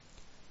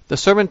The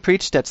sermon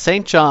preached at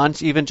St.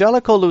 John's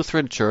Evangelical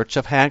Lutheran Church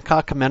of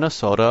Hancock,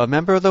 Minnesota, a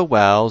member of the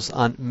WELS,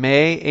 on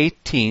May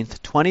 18,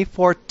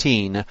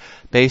 2014,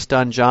 based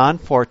on John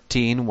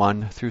 14,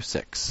 1 through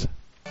 6.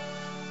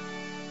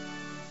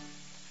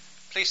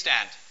 Please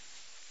stand.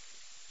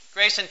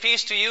 Grace and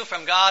peace to you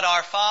from God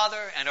our Father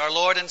and our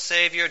Lord and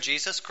Savior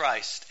Jesus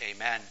Christ.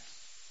 Amen.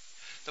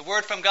 The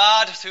word from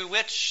God through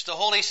which the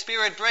Holy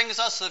Spirit brings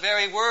us the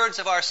very words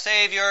of our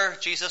Savior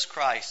Jesus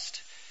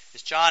Christ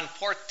is John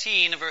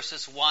 14,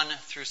 verses 1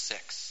 through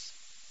 6.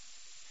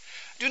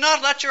 Do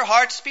not let your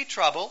hearts be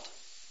troubled.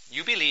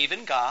 You believe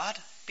in God,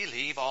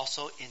 believe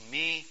also in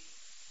me.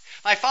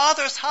 My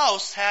Father's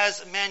house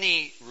has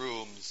many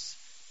rooms.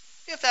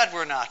 If that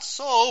were not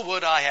so,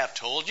 would I have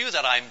told you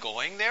that I'm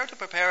going there to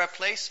prepare a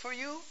place for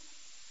you?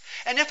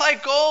 And if I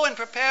go and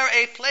prepare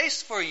a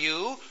place for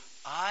you,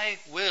 I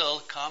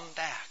will come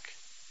back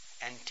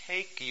and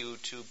take you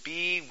to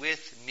be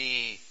with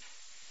me,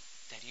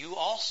 that you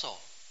also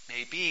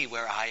may be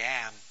where I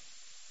am.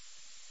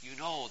 You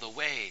know the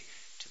way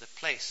to the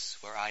place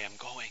where I am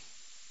going.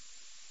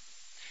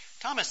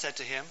 Thomas said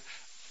to him,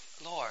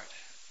 Lord,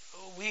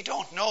 we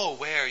don't know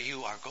where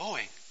you are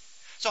going,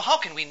 so how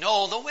can we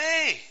know the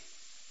way?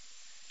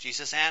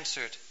 Jesus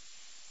answered,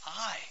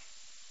 I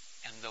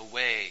am the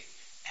way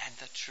and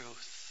the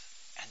truth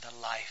and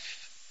the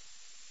life.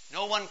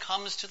 No one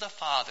comes to the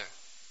Father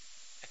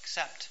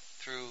except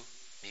through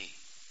me.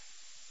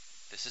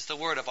 This is the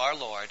word of our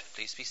Lord.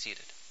 Please be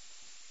seated.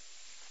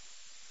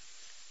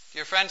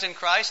 Dear friends in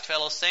Christ,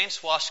 fellow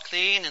saints, washed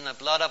clean in the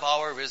blood of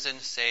our risen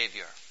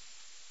Savior.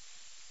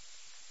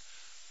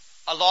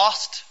 A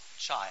lost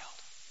child.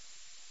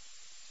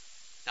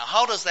 Now,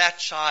 how does that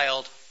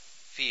child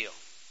feel?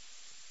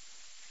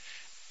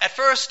 At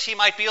first, he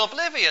might be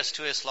oblivious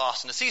to his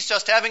lostness. He's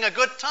just having a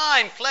good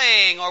time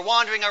playing or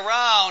wandering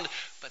around.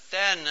 But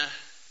then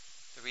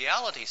the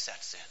reality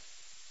sets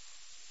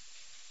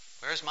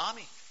in. Where's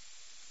Mommy?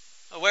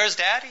 Where's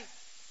Daddy?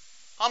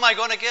 How am I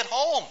going to get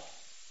home?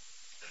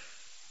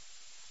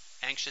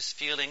 Anxious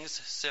feelings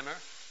simmer.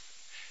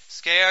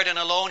 Scared and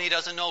alone, he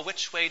doesn't know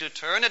which way to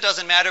turn. It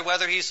doesn't matter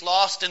whether he's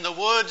lost in the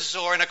woods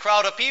or in a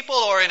crowd of people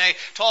or in a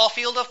tall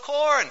field of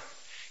corn.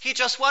 He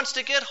just wants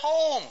to get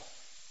home.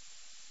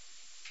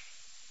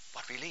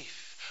 What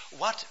relief.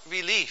 What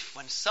relief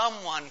when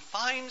someone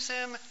finds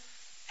him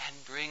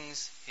and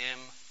brings him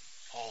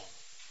home.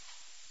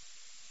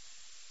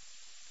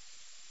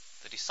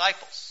 The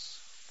disciples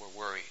were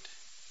worried.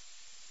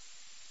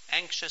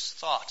 Anxious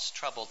thoughts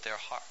troubled their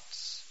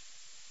hearts.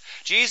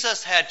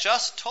 Jesus had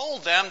just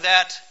told them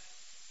that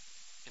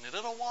in a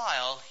little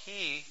while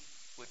he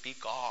would be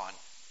gone.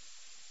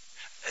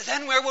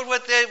 Then where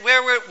would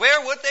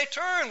they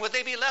turn? Would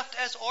they be left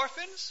as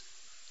orphans?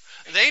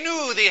 They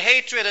knew the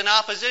hatred and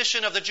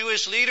opposition of the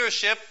Jewish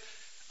leadership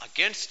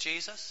against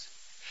Jesus.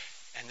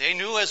 And they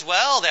knew as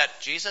well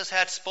that Jesus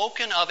had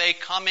spoken of a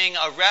coming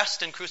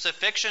arrest and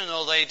crucifixion,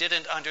 though they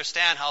didn't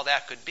understand how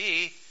that could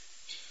be.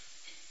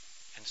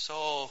 And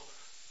so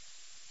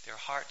their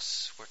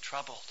hearts were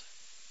troubled.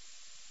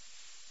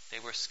 They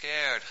were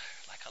scared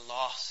like a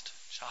lost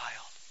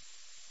child.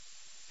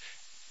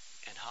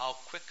 And how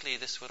quickly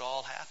this would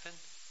all happen.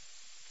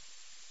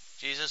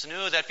 Jesus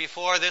knew that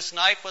before this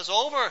night was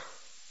over,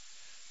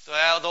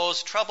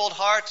 those troubled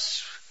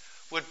hearts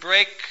would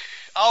break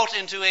out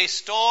into a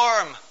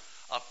storm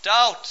of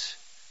doubt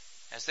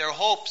as their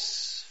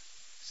hopes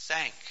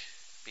sank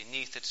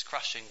beneath its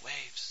crushing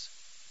waves.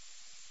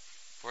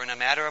 For in a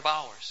matter of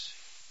hours,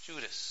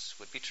 Judas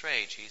would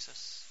betray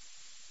Jesus.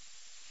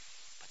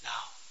 But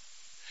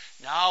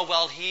now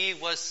while he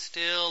was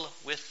still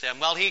with them,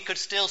 while he could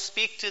still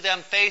speak to them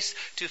face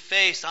to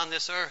face on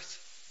this earth,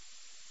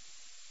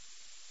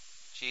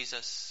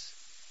 Jesus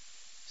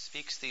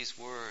speaks these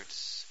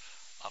words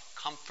of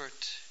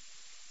comfort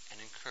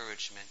and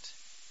encouragement.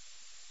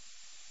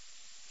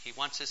 He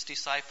wants his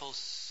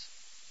disciples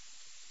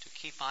to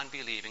keep on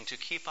believing, to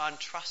keep on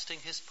trusting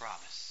his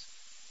promise.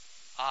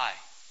 I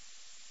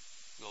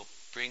will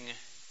bring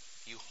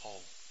you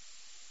home.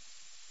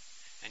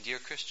 And dear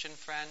Christian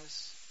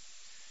friends,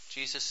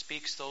 Jesus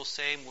speaks those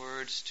same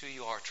words to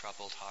your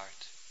troubled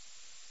heart.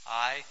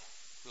 I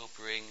will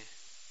bring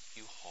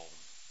you home.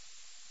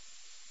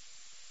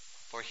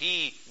 For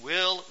he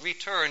will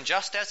return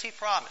just as he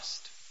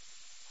promised,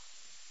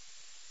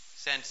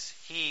 since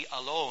he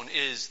alone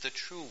is the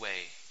true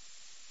way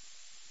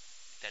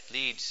that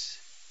leads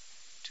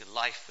to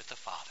life with the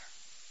Father.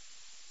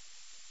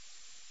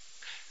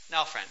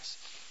 Now, friends,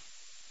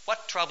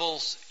 what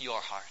troubles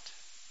your heart?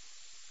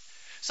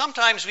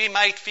 Sometimes we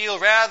might feel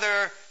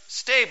rather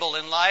stable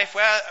in life,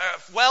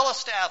 well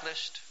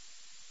established,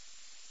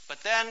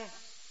 but then,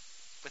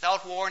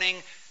 without warning,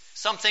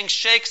 something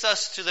shakes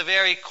us to the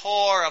very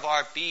core of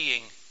our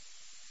being.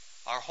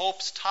 Our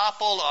hopes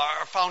topple,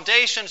 our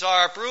foundations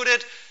are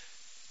uprooted.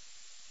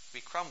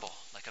 We crumble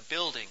like a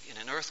building in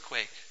an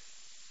earthquake.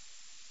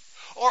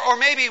 Or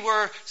maybe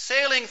we're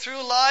sailing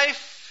through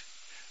life,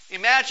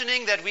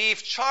 imagining that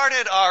we've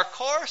charted our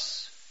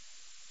course.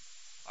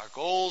 Our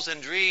goals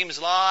and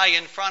dreams lie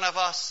in front of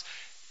us,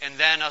 And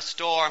then a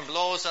storm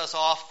blows us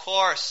off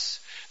course.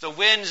 The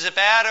winds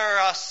batter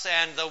us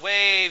and the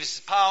waves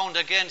pound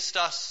against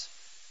us.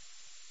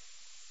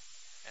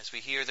 As we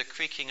hear the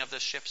creaking of the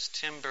ship's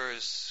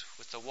timbers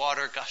with the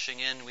water gushing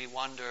in, we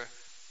wonder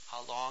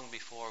how long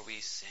before we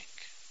sink.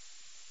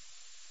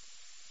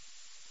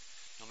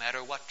 No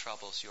matter what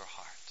troubles your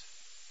heart,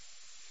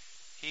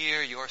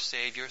 hear your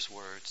Savior's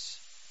words.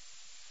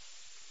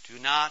 Do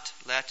not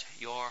let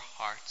your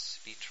hearts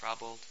be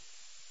troubled.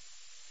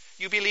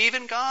 You believe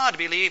in God,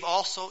 believe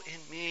also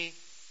in me.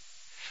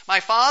 My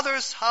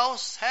Father's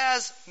house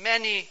has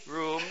many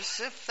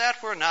rooms. If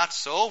that were not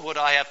so, would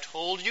I have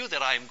told you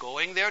that I am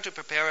going there to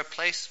prepare a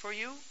place for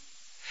you?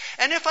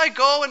 And if I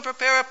go and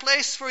prepare a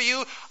place for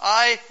you,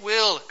 I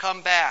will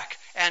come back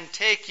and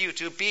take you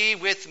to be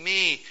with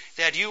me,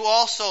 that you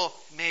also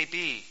may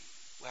be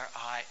where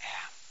I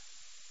am.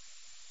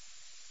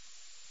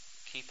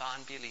 Keep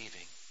on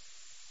believing.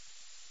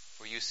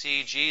 For you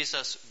see,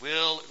 Jesus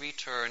will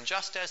return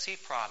just as he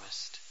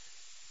promised,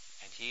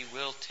 and he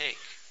will take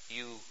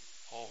you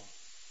home.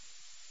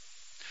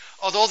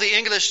 Although the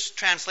English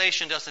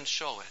translation doesn't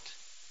show it,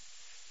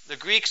 the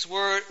Greek's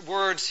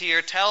words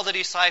here tell the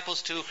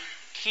disciples to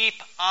keep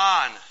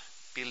on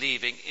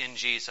believing in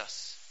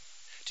Jesus,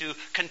 to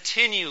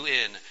continue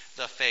in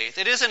the faith.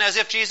 It isn't as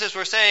if Jesus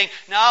were saying,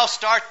 now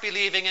start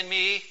believing in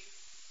me.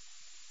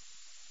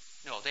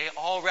 No, they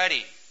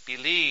already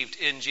believed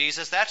in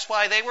Jesus. That's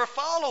why they were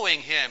following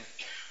him.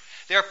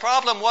 Their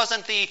problem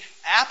wasn't the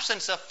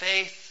absence of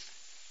faith,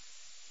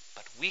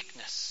 but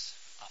weakness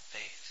of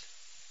faith.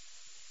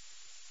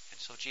 And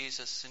so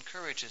Jesus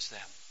encourages them,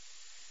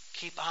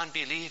 keep on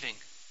believing,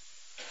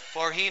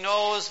 for he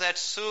knows that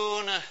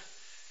soon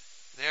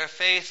their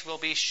faith will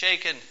be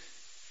shaken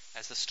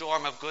as the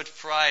storm of Good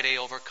Friday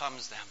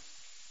overcomes them.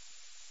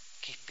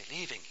 Keep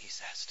believing, he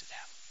says to them.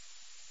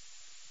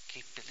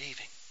 Keep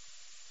believing.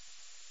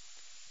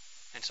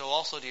 And so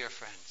also, dear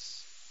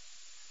friends,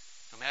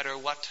 no matter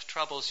what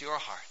troubles your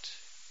heart,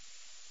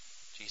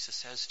 Jesus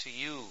says to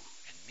you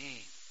and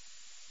me,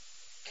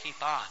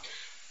 keep on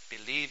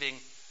believing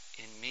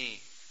in me.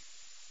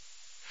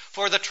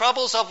 For the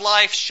troubles of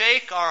life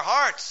shake our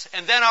hearts,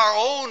 and then our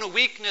own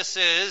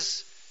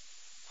weaknesses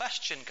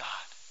question God.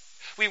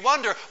 We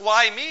wonder,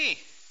 why me?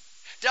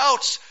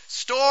 Doubts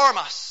storm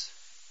us.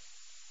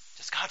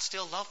 Does God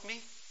still love me?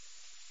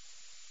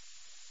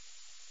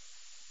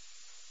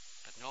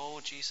 But no,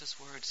 Jesus'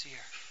 words here.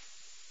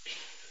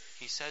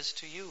 He says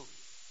to you,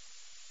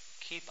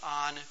 keep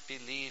on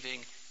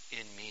believing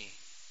in me.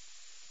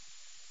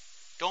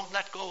 Don't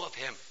let go of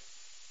him.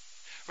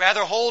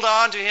 Rather, hold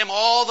on to him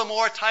all the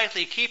more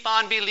tightly. Keep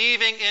on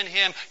believing in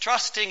him,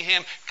 trusting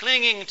him,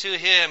 clinging to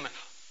him.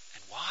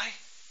 And why?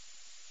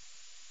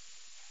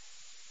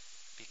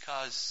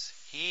 Because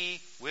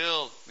he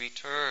will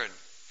return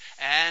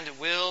and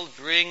will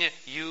bring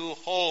you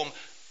home.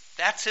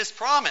 That's his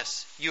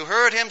promise. You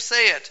heard him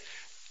say it.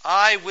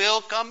 I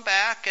will come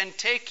back and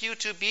take you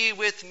to be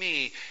with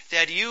me,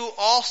 that you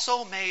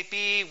also may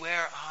be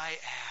where I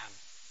am.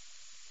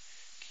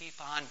 Keep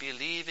on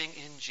believing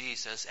in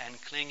Jesus and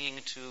clinging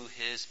to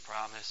his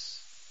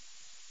promise.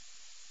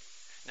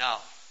 Now,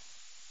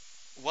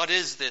 what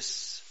is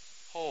this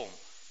home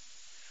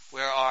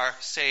where our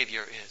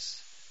Savior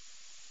is?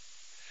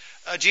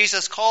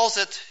 Jesus calls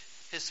it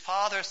his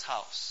Father's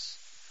house,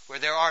 where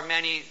there are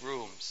many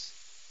rooms.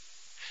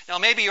 Now,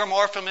 maybe you're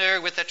more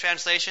familiar with the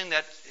translation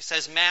that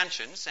says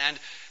mansions, and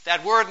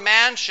that word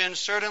mansion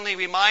certainly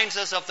reminds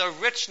us of the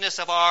richness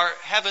of our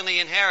heavenly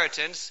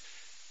inheritance,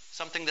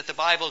 something that the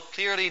Bible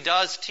clearly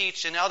does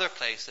teach in other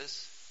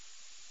places.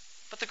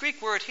 But the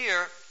Greek word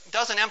here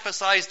doesn't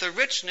emphasize the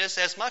richness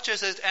as much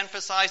as it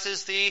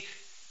emphasizes the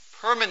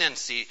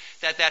permanency,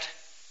 that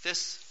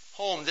this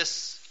home,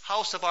 this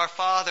house of our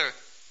Father,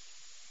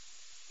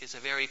 is a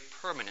very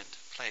permanent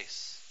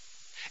place.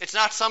 It's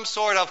not some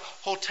sort of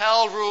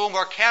hotel room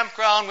or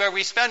campground where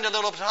we spend a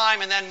little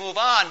time and then move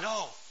on.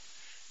 No.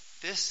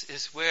 This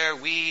is where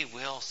we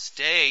will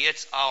stay.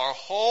 It's our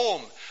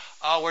home,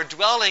 our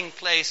dwelling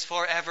place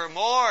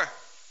forevermore.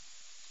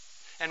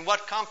 And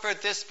what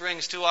comfort this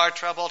brings to our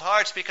troubled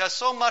hearts, because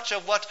so much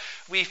of what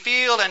we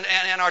feel and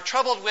are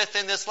troubled with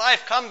in this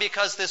life come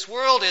because this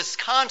world is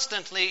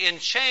constantly in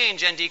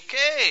change and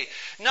decay.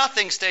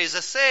 Nothing stays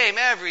the same.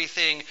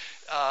 Everything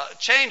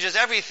changes.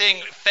 Everything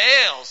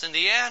fails in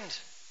the end.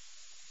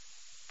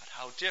 But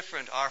how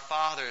different our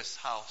Father's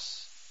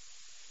house.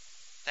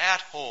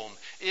 That home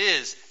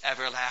is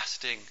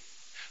everlasting.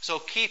 So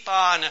keep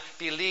on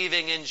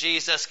believing in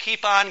Jesus.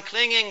 Keep on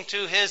clinging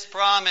to his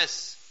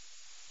promise.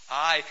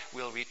 I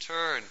will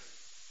return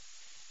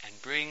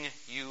and bring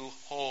you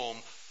home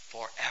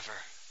forever.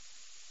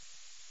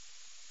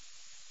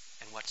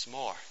 And what's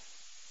more,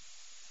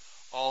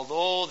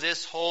 although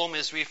this home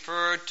is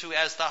referred to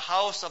as the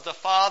house of the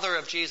Father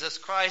of Jesus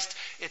Christ,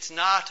 it's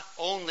not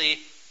only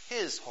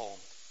his home.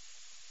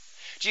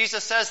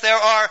 Jesus says there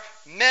are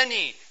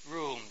many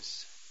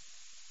rooms.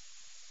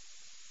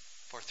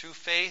 For through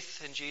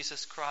faith in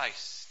Jesus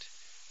Christ,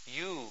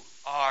 you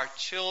are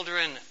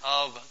children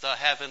of the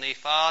Heavenly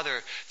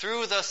Father.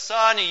 Through the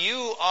Son,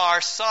 you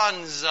are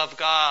sons of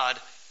God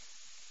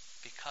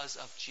because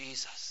of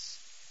Jesus.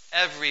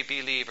 Every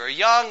believer,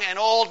 young and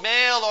old,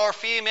 male or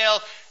female,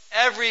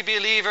 every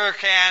believer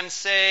can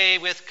say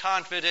with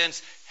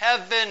confidence,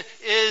 heaven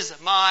is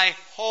my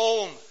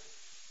home.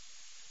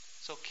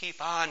 So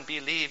keep on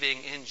believing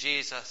in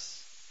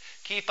Jesus.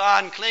 Keep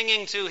on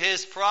clinging to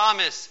His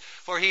promise.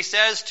 For He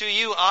says to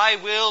you, I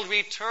will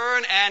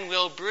return and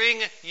will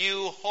bring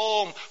you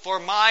home. For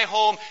my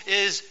home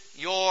is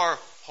your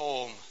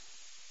home.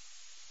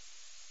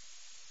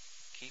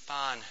 Keep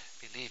on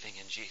believing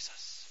in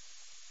Jesus.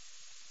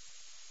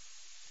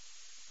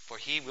 For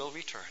He will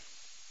return,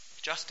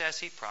 just as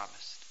He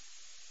promised.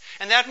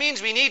 And that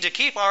means we need to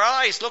keep our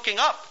eyes looking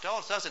up,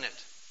 doesn't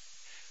it?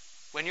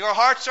 When your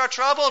hearts are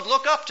troubled,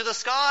 look up to the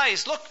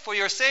skies. Look for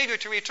your Savior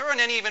to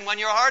return. And even when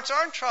your hearts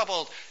aren't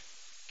troubled,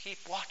 keep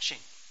watching,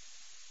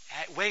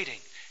 waiting,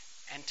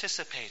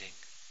 anticipating.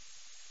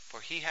 For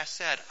He has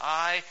said,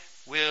 I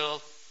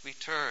will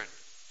return.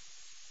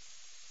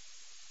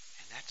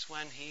 And that's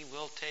when He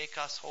will take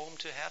us home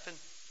to heaven.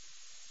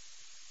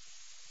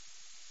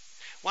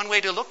 One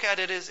way to look at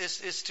it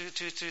is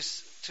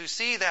to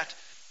see that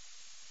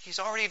He's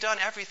already done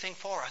everything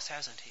for us,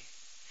 hasn't He?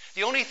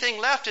 The only thing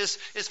left is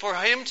for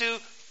Him to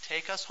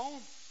take us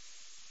home.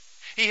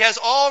 He has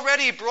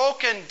already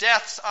broken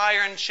death's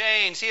iron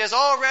chains. He has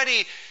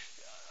already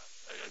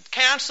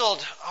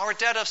canceled our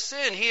debt of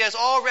sin. He has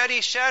already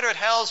shattered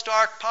hell's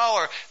dark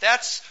power.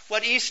 That's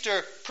what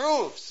Easter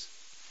proves.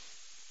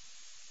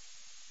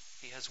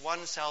 He has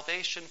won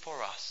salvation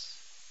for us.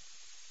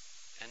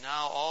 And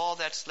now all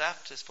that's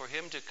left is for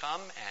Him to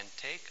come and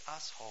take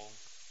us home.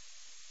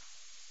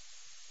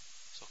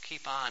 So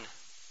keep on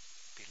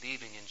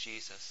believing in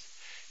Jesus.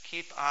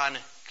 Keep on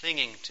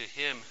clinging to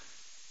Him.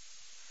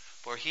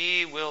 For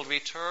He will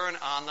return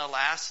on the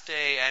last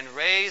day and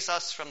raise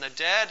us from the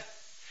dead.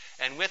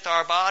 And with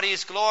our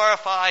bodies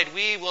glorified,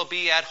 we will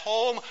be at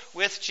home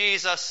with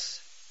Jesus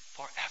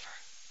forever.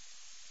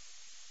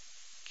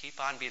 Keep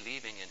on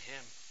believing in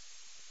Him.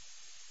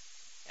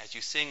 As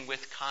you sing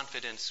with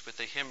confidence with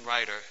the hymn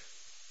writer,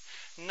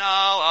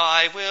 now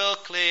I will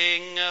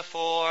cling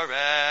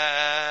forever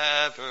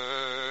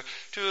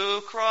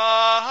to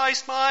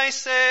Christ my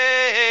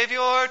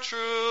Savior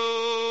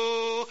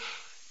true.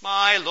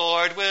 My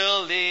Lord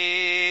will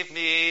leave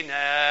me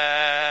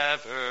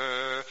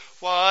never,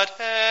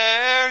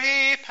 whate'er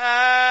He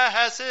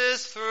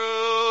passes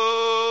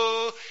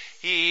through.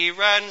 He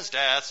rends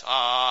death's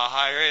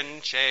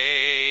iron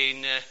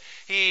chain.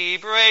 He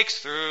breaks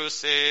through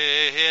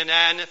sin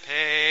and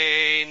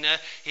pain.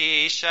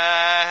 He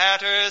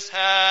shatters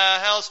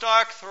hell's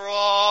dark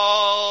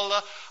thrall.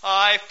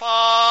 I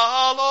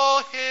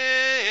follow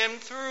Him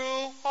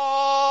through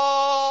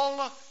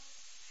all.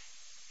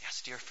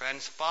 Yes, dear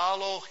friends,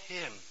 follow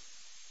Him.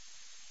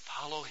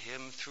 Follow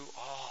Him through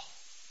all.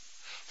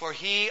 For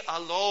He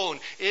alone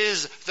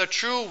is the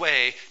true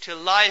way to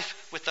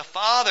life with the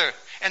Father.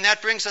 And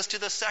that brings us to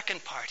the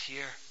second part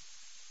here.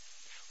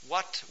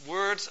 What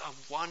words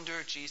of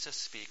wonder Jesus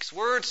speaks.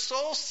 Words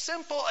so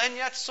simple and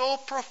yet so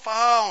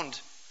profound.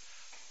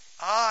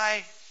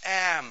 I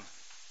am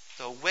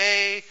the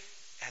way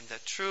and the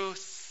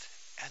truth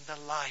and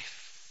the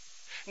life.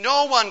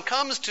 No one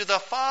comes to the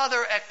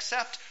Father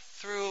except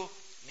through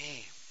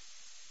me.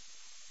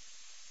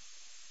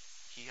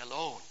 He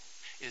alone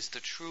is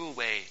the true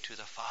way to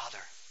the Father.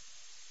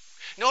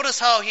 Notice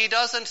how He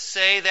doesn't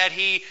say that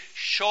He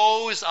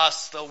shows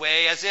us the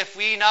way as if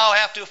we now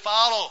have to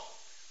follow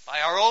by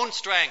our own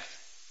strength.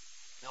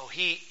 No,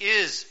 He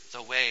is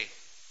the way.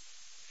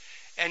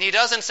 And He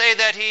doesn't say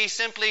that He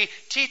simply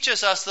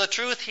teaches us the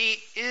truth. He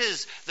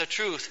is the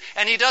truth.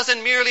 And He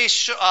doesn't merely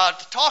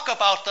talk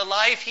about the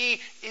life.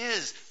 He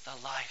is the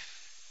life.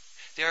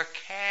 There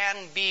can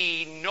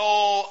be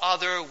no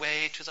other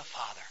way to the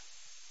Father.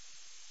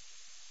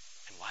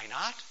 And why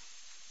not?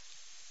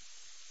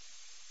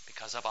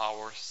 Because of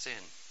our sin.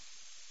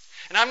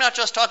 And I'm not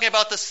just talking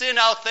about the sin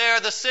out there,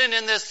 the sin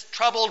in this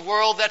troubled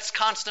world that's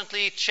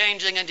constantly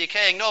changing and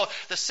decaying. No,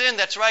 the sin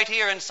that's right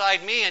here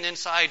inside me and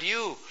inside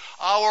you.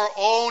 Our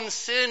own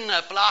sin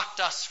blocked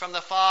us from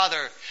the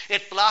Father.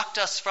 It blocked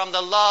us from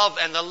the love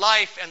and the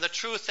life and the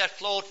truth that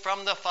flowed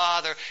from the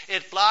Father.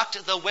 It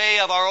blocked the way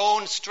of our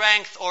own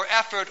strength or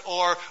effort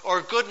or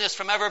goodness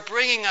from ever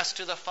bringing us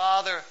to the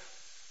Father.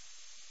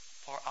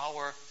 For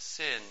our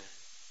sin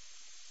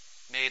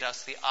made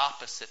us the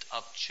opposite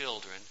of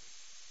children.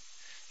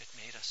 It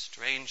made us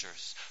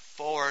strangers,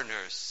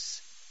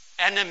 foreigners,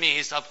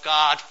 enemies of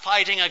God,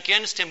 fighting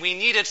against Him. We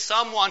needed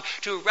someone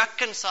to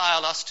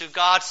reconcile us to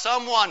God,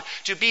 someone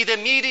to be the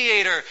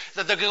mediator,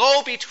 the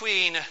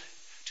go-between,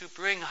 to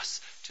bring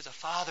us to the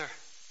Father.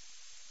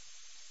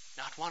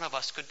 Not one of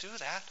us could do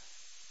that.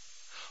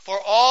 For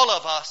all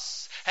of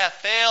us have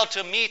failed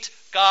to meet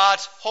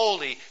God's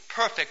holy,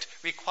 perfect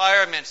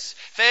requirements,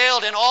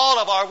 failed in all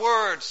of our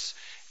words,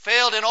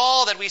 failed in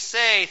all that we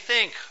say,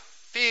 think,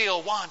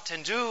 feel, want,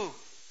 and do.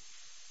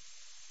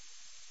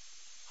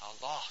 How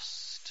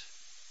lost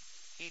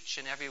each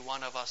and every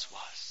one of us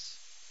was.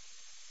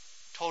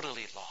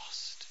 Totally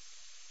lost.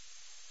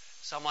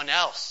 Someone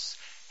else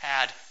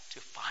had to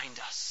find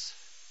us.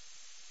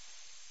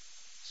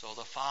 So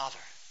the Father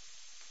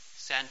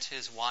sent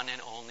his one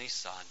and only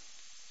Son,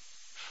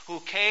 who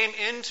came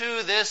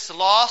into this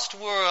lost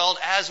world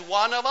as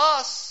one of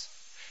us,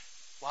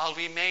 while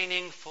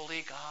remaining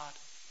fully God.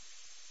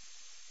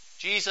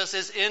 Jesus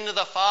is in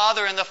the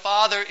Father, and the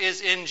Father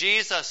is in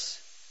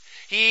Jesus.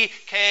 He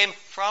came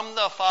from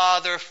the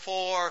Father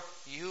for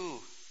you.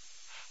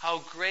 How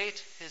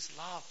great his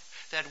love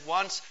that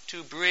wants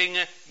to bring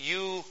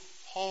you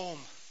home.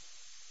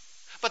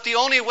 But the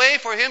only way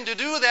for him to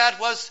do that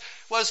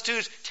was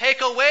to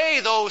take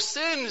away those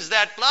sins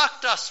that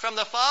blocked us from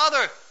the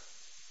Father.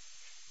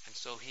 And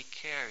so he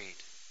carried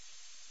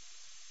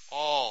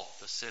all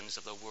the sins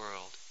of the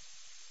world.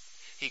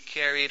 He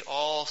carried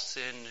all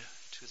sin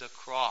to the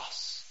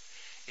cross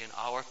in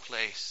our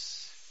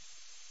place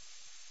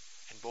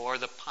and bore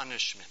the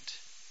punishment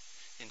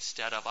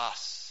instead of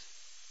us,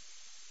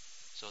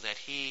 so that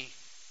he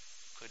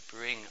could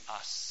bring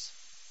us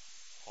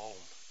home.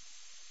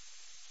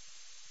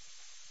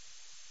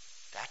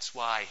 That's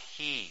why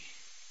he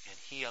and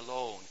he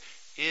alone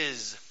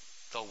is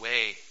the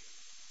way.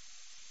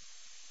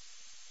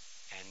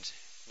 And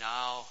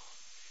now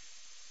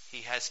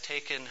he has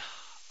taken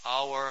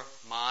our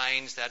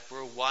minds that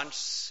were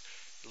once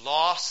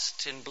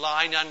lost in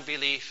blind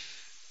unbelief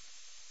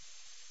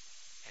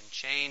and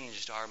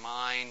changed our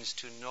minds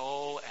to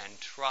know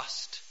and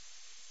trust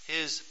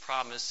his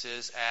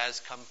promises as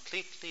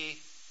completely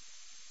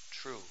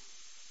true.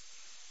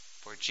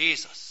 For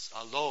Jesus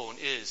alone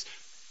is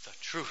the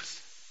truth.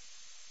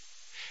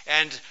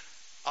 And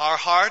our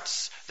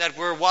hearts that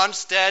were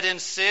once dead in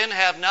sin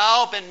have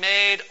now been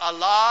made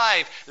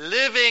alive,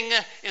 living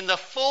in the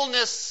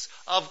fullness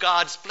of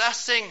God's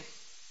blessing.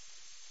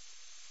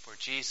 For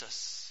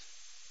Jesus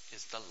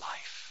is the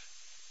life.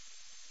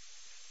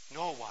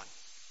 No one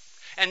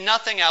and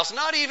nothing else,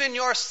 not even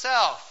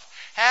yourself,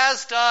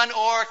 has done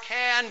or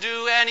can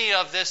do any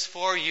of this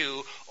for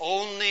you.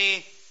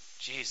 Only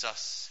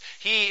Jesus.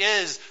 He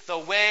is the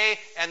way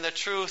and the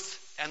truth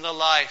and the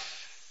life.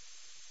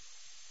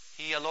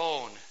 He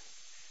alone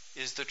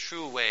is the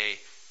true way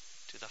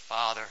to the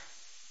Father.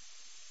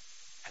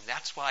 And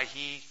that's why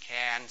he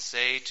can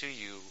say to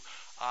you,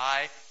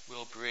 I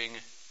will bring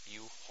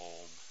you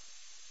home.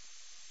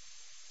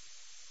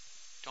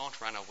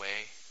 Don't run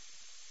away.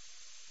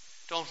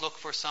 Don't look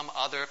for some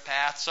other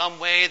path, some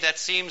way that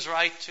seems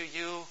right to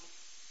you.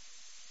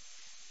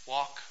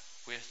 Walk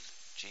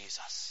with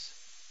Jesus.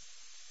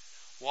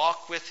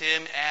 Walk with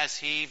him as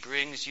he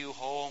brings you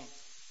home.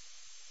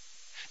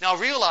 Now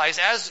realize,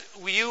 as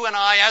you and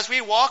I, as we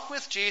walk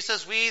with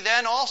Jesus, we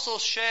then also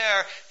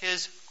share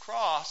his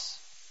cross.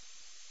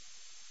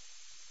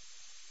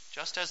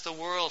 Just as the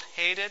world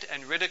hated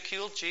and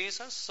ridiculed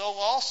Jesus, so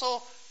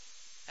also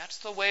that's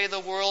the way the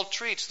world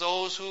treats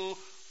those who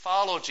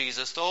follow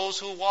Jesus, those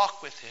who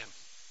walk with him.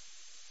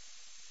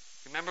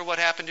 Remember what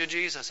happened to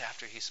Jesus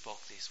after he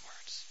spoke these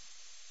words.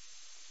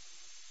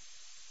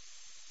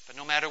 But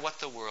no matter what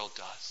the world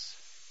does,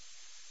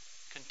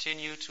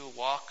 continue to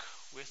walk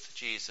with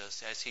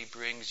Jesus as he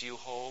brings you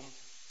home,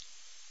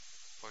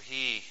 for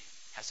he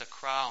has a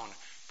crown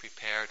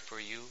prepared for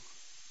you.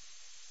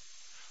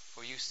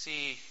 For you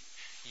see,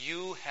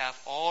 you have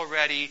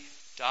already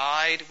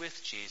died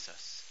with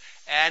Jesus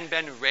and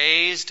been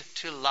raised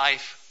to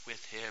life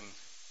with him.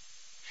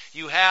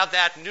 You have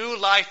that new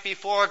life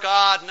before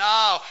God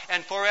now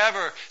and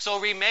forever. So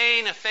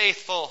remain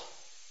faithful.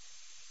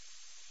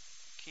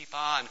 Keep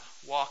on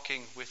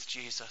walking with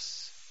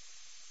Jesus.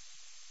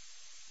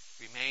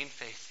 Remain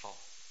faithful.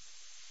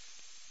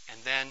 And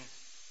then,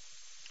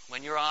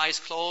 when your eyes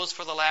close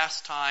for the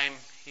last time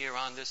here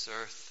on this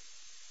earth,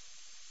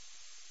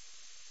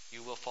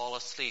 you will fall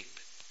asleep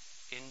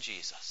in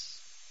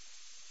Jesus.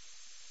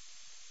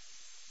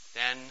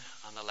 Then,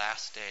 on the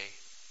last day,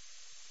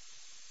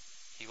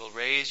 he will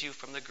raise you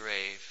from the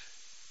grave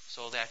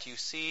so that you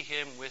see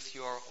him with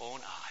your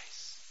own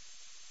eyes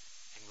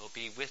and will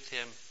be with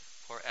him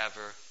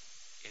forever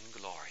in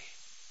glory.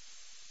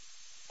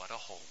 What a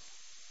home.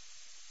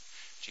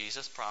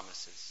 Jesus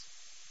promises,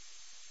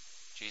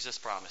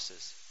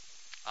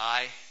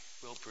 I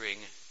will bring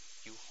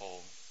you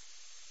home.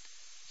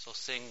 So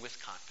sing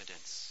with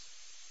confidence.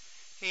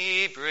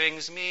 He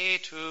brings me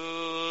to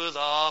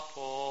the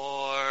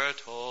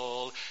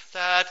portal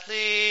that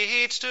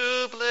leads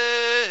to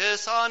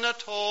bliss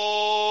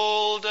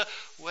untold,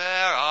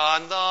 where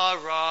on the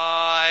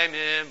rhyme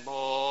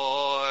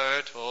immortal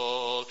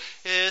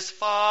is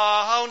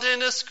found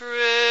in a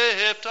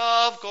script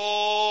of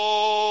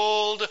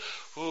gold.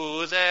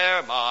 Who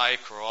there my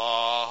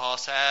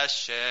cross has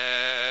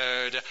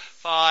shared,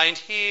 find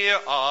here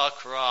a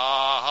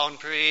crown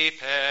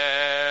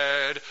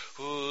prepared.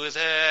 Who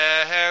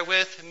there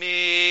with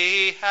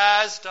me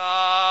has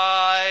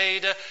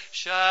died,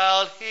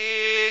 shall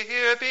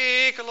here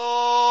be glorified.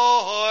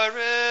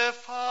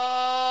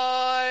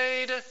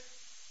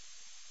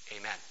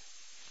 Amen.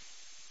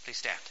 Please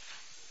stand.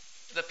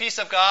 The peace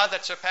of God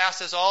that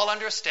surpasses all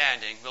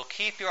understanding will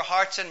keep your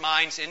hearts and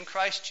minds in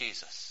Christ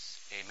Jesus.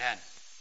 Amen.